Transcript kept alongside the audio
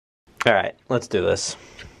All right, let's do this.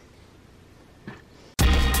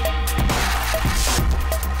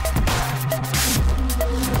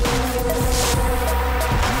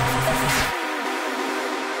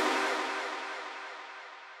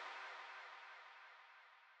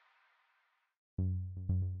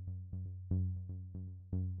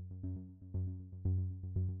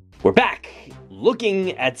 We're back,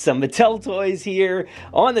 looking at some Mattel toys here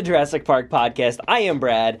on the Jurassic Park podcast. I am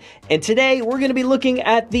Brad, and today we're going to be looking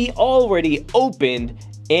at the already opened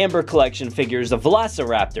Amber Collection figures of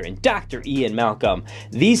Velociraptor and Dr. Ian Malcolm.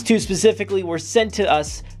 These two specifically were sent to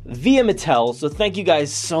us via Mattel, so thank you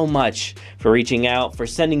guys so much for reaching out, for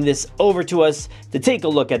sending this over to us to take a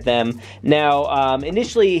look at them. Now,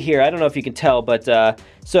 initially here, I don't know if you can tell, but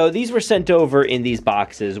so these were sent over in these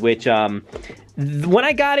boxes, which when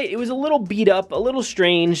I got it, it was a little beat up, a little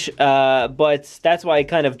strange, but that's why I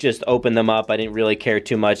kind of just opened them up. I didn't really care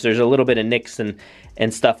too much. There's a little bit of nicks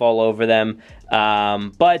and stuff all over them,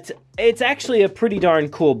 but it's actually a pretty darn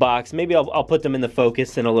cool box. Maybe I'll put them in the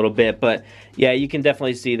focus in a little bit, but yeah, you can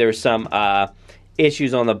definitely see there's some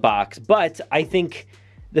issues on the box, but I think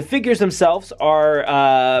the figures themselves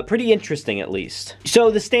are pretty interesting, at least. So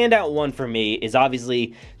the standout one for me is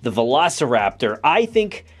obviously the Velociraptor. I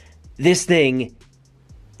think this thing,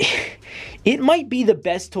 it might be the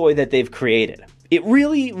best toy that they've created. It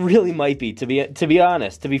really, really might be, to be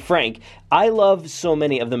honest, to be frank. I love so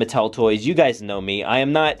many of the Mattel toys. You guys know me. I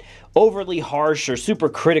am not overly harsh or super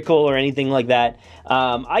critical or anything like that.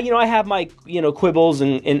 I have my, quibbles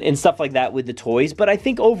and stuff like that with the toys, but I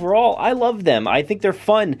think overall, I love them. I think they're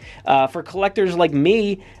fun. For collectors like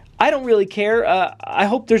me, I don't really care. I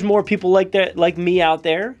hope there's more people like that, like me out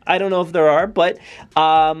there. I don't know if there are, but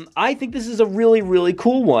I think this is a really, really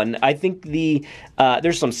cool one. I think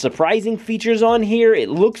there's some surprising features on here. It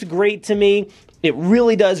looks great to me. It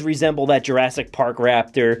really does resemble that Jurassic Park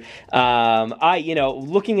raptor.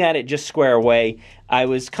 Looking at it just square away, I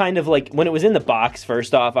was kind of like, when it was in the box,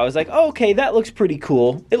 first off, I was like, oh, okay, that looks pretty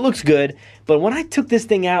cool. It looks good. But when I took this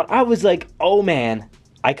thing out, I was like, oh man,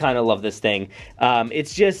 I kind of love this thing.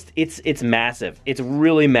 It's massive. It's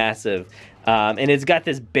really massive. And it's got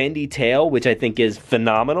this bendy tail, which I think is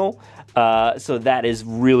phenomenal. So that is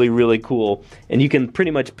really, really cool. And you can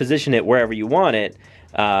pretty much position it wherever you want it.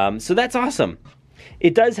 So that's awesome.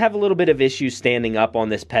 It does have a little bit of issues standing up on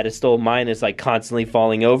this pedestal. Mine is like constantly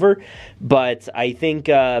falling over. But I think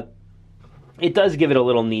it does give it a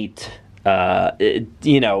little neat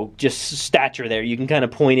just stature there. You can kind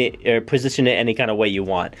of point it or position it any kind of way you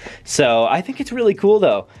want. So I think it's really cool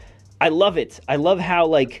though. I love it. I love how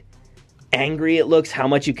like angry it looks, how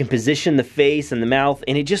much you can position the face and the mouth,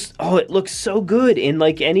 and it looks so good in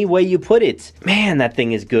like any way you put it. Man, that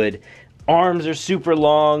thing is good. Arms are super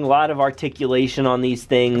long, a lot of articulation on these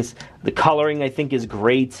things. The coloring I think is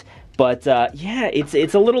great. But yeah,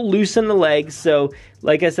 it's a little loose in the legs, so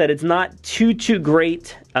like I said, it's not too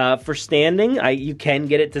great for standing. You can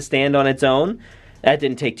get it to stand on its own. That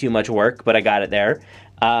didn't take too much work, but I got it there.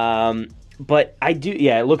 But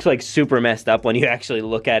it looks like super messed up when you actually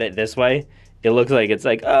look at it this way. It looks like it's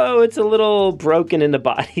a little broken in the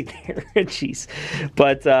body there. Jeez.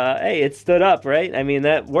 But hey, it stood up, right? I mean,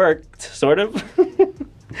 that worked, sort of.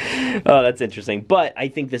 Oh, that's interesting. But I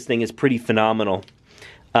think this thing is pretty phenomenal.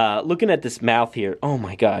 Looking at this mouth here, oh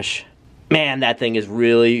my gosh. Man, that thing is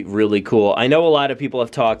really, really cool. I know a lot of people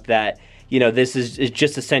have talked that, this is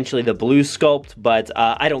just essentially the blue sculpt, but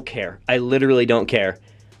I don't care. I literally don't care.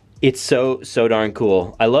 It's so darn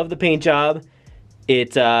cool. I love the paint job.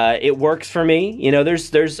 It works for me.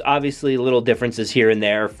 There's obviously little differences here and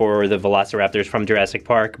there for the Velociraptors from Jurassic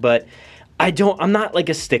Park, but I'm not like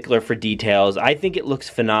a stickler for details. I think it looks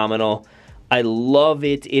phenomenal. I love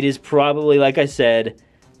it. It is probably, like I said,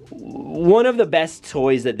 one of the best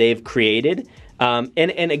toys that they've created. And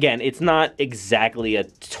again, it's not exactly a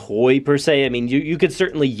toy per se. I mean, you could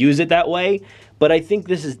certainly use it that way, but I think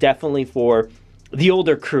this is definitely for the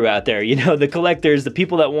older crew out there, the collectors, the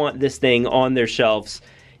people that want this thing on their shelves.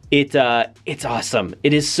 It's awesome.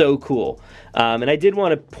 It is so cool. And I did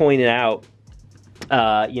want to point it out.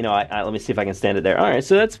 Let me see if I can stand it there. All right,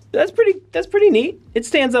 so that's pretty neat. It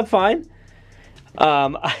stands up fine.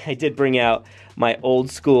 I did bring out my old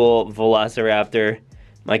school Velociraptor,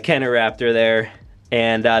 my Kenneraptor there,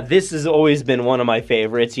 and this has always been one of my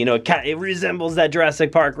favorites. It resembles that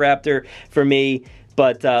Jurassic Park Raptor for me,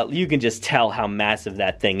 but you can just tell how massive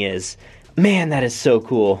that thing is. Man, that is so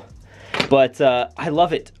cool. But I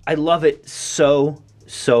love it. I love it so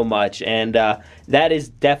much, and that is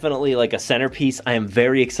definitely like a centerpiece. I am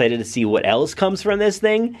very excited to see what else comes from this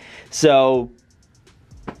thing. So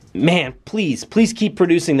man, please keep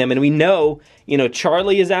producing them. And we know,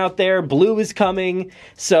 Charlie is out there, Blue is coming,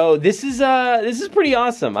 so this is pretty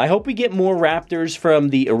awesome. I hope we get more raptors from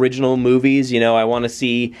the original movies. I want to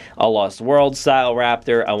see a Lost World style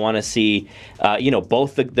raptor. I want to see,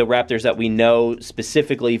 both the raptors that we know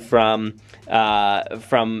specifically from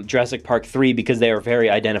Jurassic Park 3, because they are very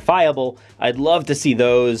identifiable. I'd love to see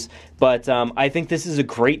those, but I think this is a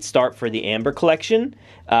great start for the Amber collection.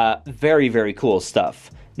 Very, very cool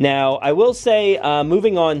stuff. Now, I will say,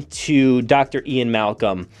 moving on to Dr. Ian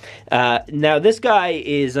Malcolm. Now, this guy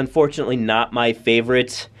is unfortunately not my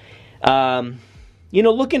favorite.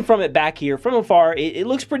 Looking from it back here, from afar, it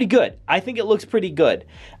looks pretty good. I think it looks pretty good.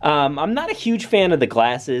 I'm not a huge fan of the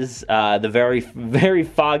glasses, the very, very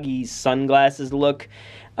foggy sunglasses look.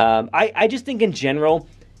 I just think in general,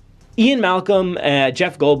 Ian Malcolm,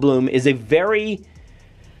 Jeff Goldblum, is a very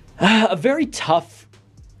tough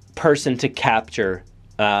person to capture.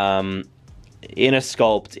 In a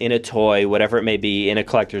sculpt, in a toy, whatever it may be, in a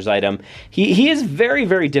collector's item. He is very,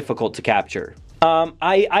 very difficult to capture.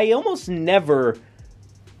 I almost never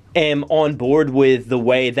am on board with the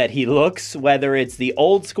way that he looks, whether it's the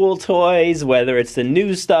old school toys, whether it's the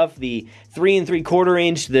new stuff, the 3 3/4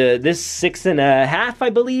 inch, this 6.5, I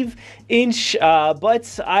believe, inch.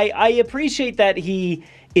 But I appreciate that he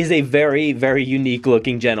is a very, very unique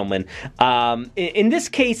looking gentleman. In this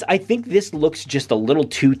case, I think this looks just a little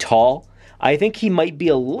too tall. I think he might be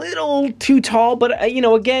a little too tall, but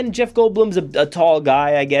again, Jeff Goldblum's a tall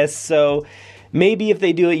guy, I guess, so maybe if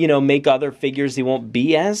they do it, make other figures, he won't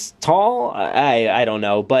be as tall. I don't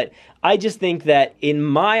know, but I just think that in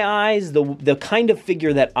my eyes, the kind of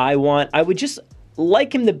figure that I want, I would just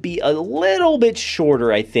like him to be a little bit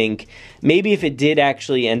shorter, I think. Maybe if it did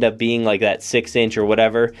actually end up being like that 6-inch or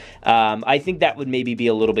whatever, I think that would maybe be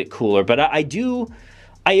a little bit cooler. But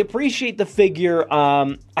I appreciate the figure.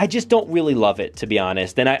 I just don't really love it, to be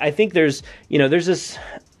honest. And I think there's this,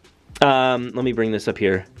 let me bring this up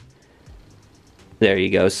here. There you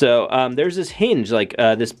go. So there's this hinge, like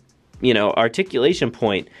this, articulation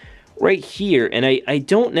point right here. And I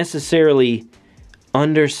don't necessarily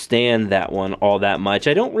understand that one all that much.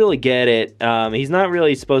 I don't really get it. He's not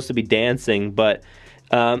really supposed to be dancing, but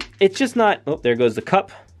it's just not. Oh, there goes the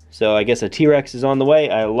cup. So I guess a T-Rex is on the way.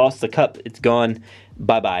 I lost the cup. It's gone.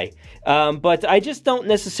 Bye-bye. But I just don't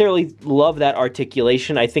necessarily love that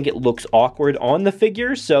articulation. I think it looks awkward on the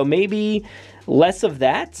figure, so maybe less of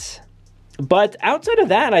that. But outside of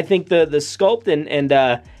that, I think the sculpt and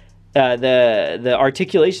the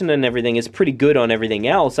articulation and everything is pretty good on everything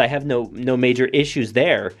else. I have no major issues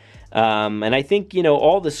there. And I think,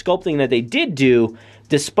 all the sculpting that they did do,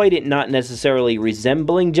 despite it not necessarily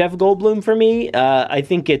resembling Jeff Goldblum for me, I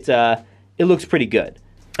think it looks pretty good.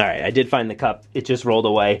 All right, I did find the cup. It just rolled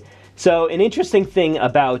away. So an interesting thing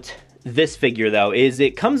about this figure, though, is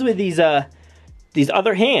it comes with these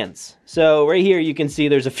other hands. So right here you can see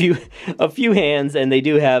there's a few hands, and they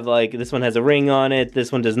do have, like, this one has a ring on it,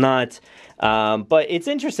 this one does not. But it's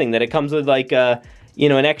interesting that it comes with like an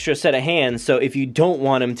extra set of hands. So if you don't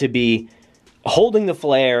want him to be holding the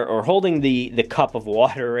flare or holding the cup of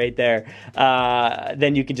water right there,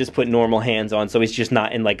 then you can just put normal hands on, so he's just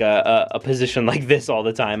not in like a position like this all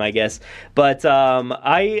the time, I guess. But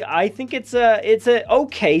I think it's a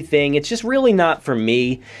okay thing. It's just really not for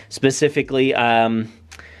me specifically.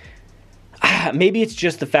 Maybe it's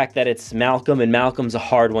just the fact that it's Malcolm, and Malcolm's a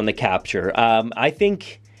hard one to capture. I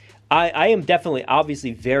think I am definitely,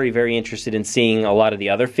 obviously, very, very interested in seeing a lot of the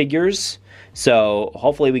other figures. So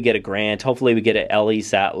hopefully we get a Grant, hopefully we get an Ellie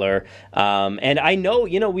Sattler, and I know,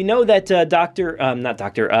 we know that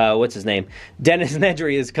what's his name? Dennis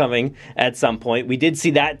Nedry is coming at some point. We did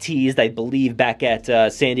see that teased, I believe, back at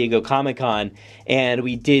San Diego Comic-Con, and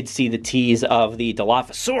we did see the tease of the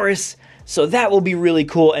Dilophosaurus, so that will be really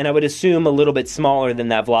cool, and I would assume a little bit smaller than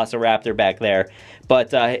that Velociraptor back there.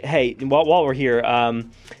 But hey, while we're here,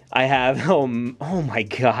 I have, oh my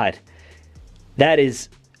god, that's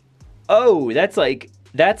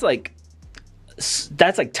like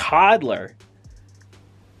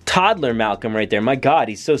toddler Malcolm right there. My god,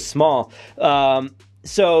 he's so small.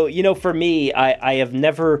 So for me, I have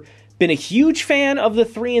never been a huge fan of the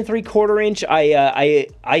 3 3/4 inch.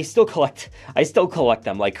 I still collect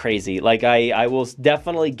them like crazy. Like I will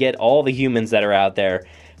definitely get all the humans that are out there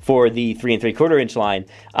for the 3 3/4 inch line.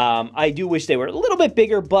 I do wish they were a little bit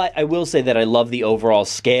bigger, but I will say that I love the overall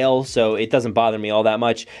scale, so it doesn't bother me all that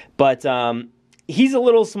much. But he's a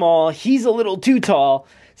little small, he's a little too tall,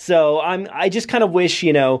 so I just kind of wish,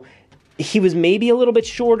 he was maybe a little bit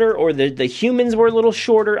shorter, or the humans were a little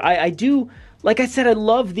shorter. I do, like I said, I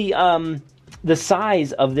love the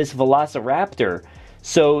size of this Velociraptor.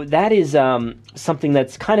 So that is something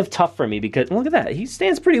that's kind of tough for me because look at that, he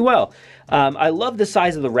stands pretty well. I love the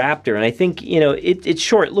size of the raptor, and I think, you know, it's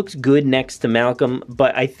short. It looks good next to Malcolm,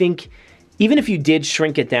 but I think even if you did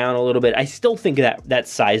shrink it down a little bit, I still think that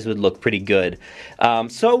size would look pretty good.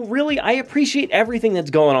 So really, I appreciate everything that's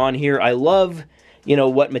going on here. I love, you know,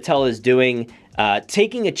 what Mattel is doing,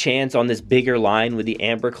 taking a chance on this bigger line with the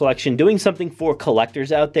Amber collection, doing something for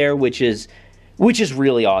collectors out there, which is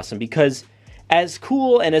really awesome, because as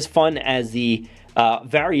cool and as fun as the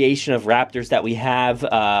variation of raptors that we have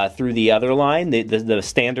through the other line, the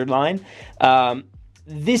standard line,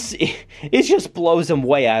 it just blows them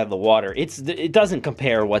way out of the water. It doesn't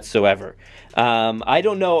compare whatsoever. I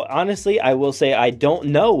don't know, honestly, I will say I don't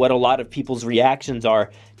know what a lot of people's reactions are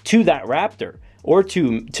to that raptor or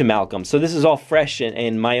to Malcolm. So this is all fresh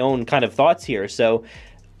and my own kind of thoughts here. So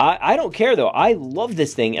I don't care though. I love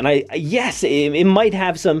this thing, and yes, it might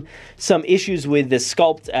have some issues with the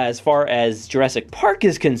sculpt as far as Jurassic Park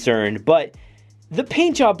is concerned, but the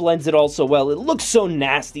paint job blends it all so well. It looks so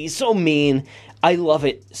nasty, so mean. I love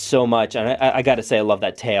it so much, and I gotta say I love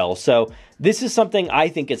that tail. So this is something I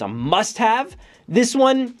think is a must-have. This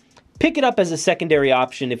one, pick it up as a secondary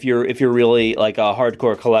option if you're really like a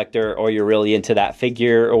hardcore collector or you're really into that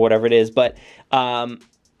figure or whatever it is. But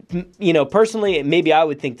you know, personally, maybe I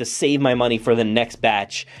would think to save my money for the next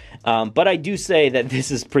batch. But I do say that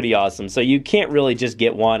this is pretty awesome. So you can't really just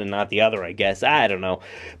get one and not the other, I guess. I don't know.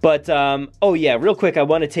 But, oh yeah, real quick, I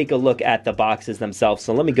want to take a look at the boxes themselves.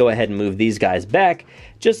 So let me go ahead and move these guys back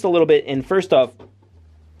just a little bit. And first off,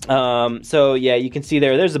 so yeah, you can see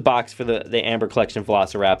there's a box for the Amber Collection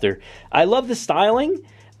Velociraptor. I love the styling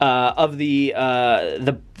of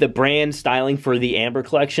the brand styling for the Amber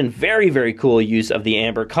Collection. Very, very cool use of the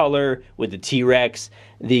amber color with the T-Rex,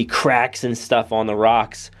 the cracks and stuff on the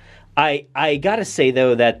rocks. I gotta say,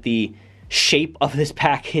 though, that the shape of this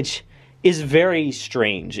package is very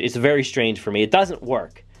strange. It's very strange for me. It doesn't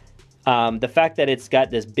work. The fact that it's got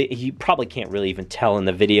this big, you probably can't really even tell in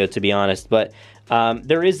the video, to be honest, but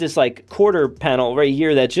there is this like quarter panel right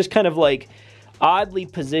here that's just kind of like oddly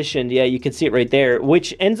positioned. Yeah, you can see it right there,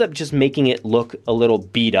 which ends up just making it look a little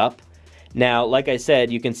beat up. Now, like I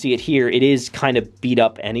said, you can see it here. It is kind of beat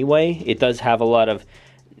up anyway. It does have a lot of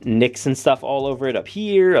nicks and stuff all over it, up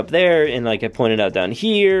here, up there, and like I pointed out down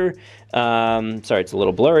here. Sorry, it's a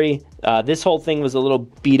little blurry. This whole thing was a little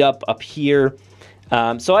beat up here.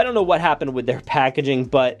 So I don't know what happened with their packaging,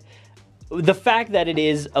 but the fact that it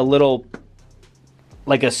is a little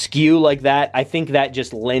like a skew like that, I think that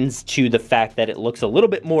just lends to the fact that it looks a little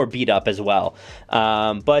bit more beat up as well.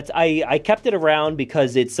 But I kept it around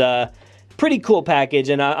because it's a pretty cool package,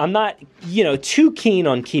 and I'm not, you know, too keen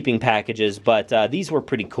on keeping packages, but these were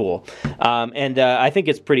pretty cool. And I think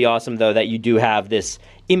it's pretty awesome, though, that you do have this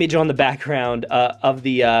image on the background of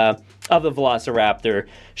the Velociraptor.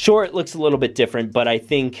 Sure, it looks a little bit different, but I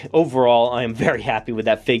think overall I am very happy with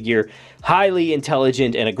that figure. Highly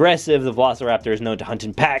intelligent and aggressive, the Velociraptor is known to hunt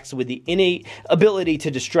in packs with the innate ability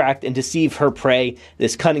to distract and deceive her prey.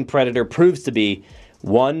 This cunning predator proves to be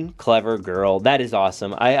one clever girl. That is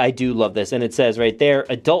awesome. I do love this, and it says right there,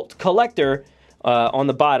 adult collector on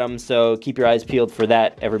the bottom, so keep your eyes peeled for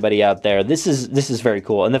that, everybody out there. This is very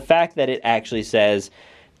cool, and the fact that it actually says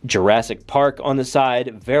Jurassic Park on the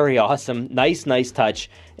side, very awesome. Nice touch,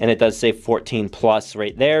 and it does say 14 plus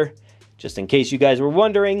right there, just in case you guys were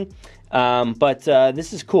wondering. But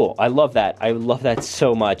this is cool. I love that. I love that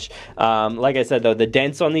so much. Like I said, though, the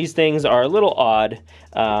dents on these things are a little odd.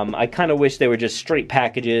 I kind of wish they were just straight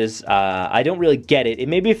packages. I don't really get it.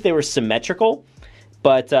 Maybe if they were symmetrical,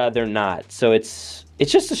 but they're not. So it's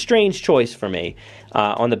just a strange choice for me.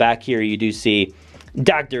 On the back here, you do see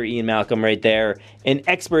Dr. Ian Malcolm right there. An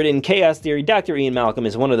expert in chaos theory, Dr. Ian Malcolm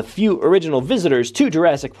is one of the few original visitors to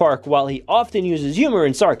Jurassic Park. While he often uses humor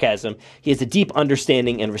and sarcasm, he has a deep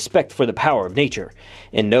understanding and respect for the power of nature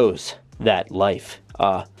and knows that life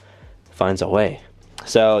finds a way.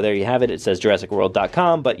 So there you have it. It says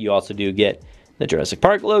JurassicWorld.com, but you also do get the Jurassic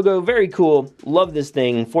Park logo. Very cool. Love this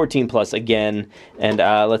thing. 14 plus again. And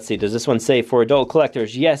let's see, does this one say for adult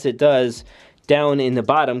collectors? Yes, it does. Down in the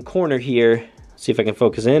bottom corner here. See if I can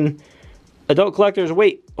focus in. Adult collectors,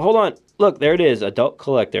 wait, hold on. Look, there it is, adult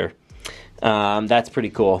collector. That's pretty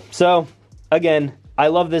cool. So, again, I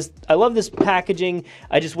love this packaging.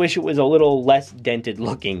 I just wish it was a little less dented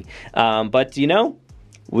looking. But, you know,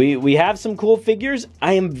 we have some cool figures.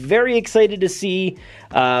 I am very excited to see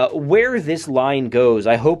where this line goes.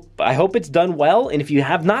 I hope it's done well, and if you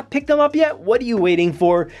have not picked them up yet, what are you waiting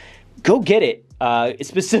for? Go get it.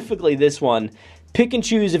 Specifically this one. pick and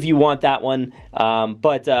choose if you want that one.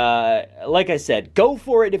 But like I said, go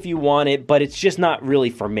for it if you want it, but it's just not really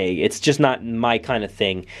for me. It's just not my kind of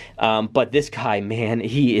thing. But this guy, man,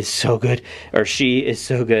 he is so good. Or she is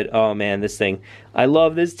so good. Oh, man, this thing. I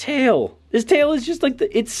love this tail. This tail is just like,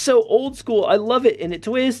 it's so old school. I love it. And it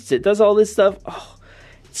twists. It does all this stuff. Oh,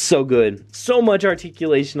 it's so good. So much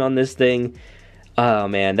articulation on this thing. Oh,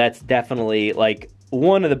 man, that's definitely, like,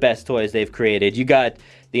 one of the best toys they've created. You got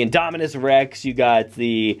the Indominus Rex, you got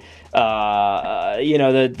the, you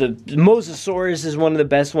know, the Mosasaurus is one of the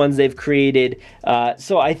best ones they've created.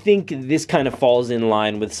 So I think this kind of falls in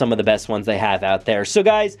line with some of the best ones they have out there. So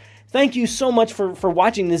guys, thank you so much for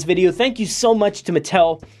watching this video. Thank you so much to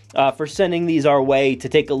Mattel for sending these our way to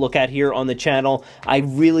take a look at here on the channel. I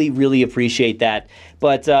really, really appreciate that.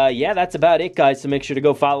 But yeah, that's about it, guys. So make sure to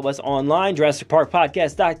go follow us online,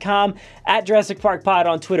 JurassicParkPodcast.com, at Jurassic Park Pod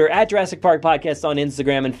on Twitter, at Jurassic Park Podcast on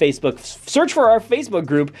Instagram and Facebook. Search for our Facebook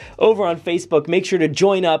group over on Facebook. Make sure to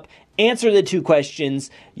join up. Answer the 2 questions.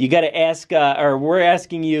 You got to ask, or we're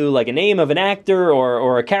asking you like a name of an actor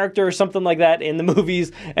or a character or something like that in the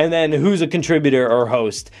movies, and then who's a contributor or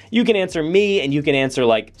host. You can answer me, and you can answer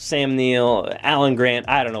like Sam Neill, Alan Grant,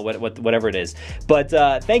 I don't know, whatever it is. But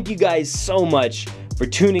thank you guys so much for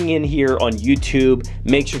tuning in here on YouTube.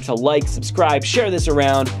 Make sure to like, subscribe, share this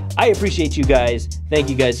around. I appreciate you guys. Thank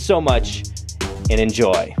you guys so much, and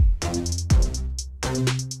enjoy.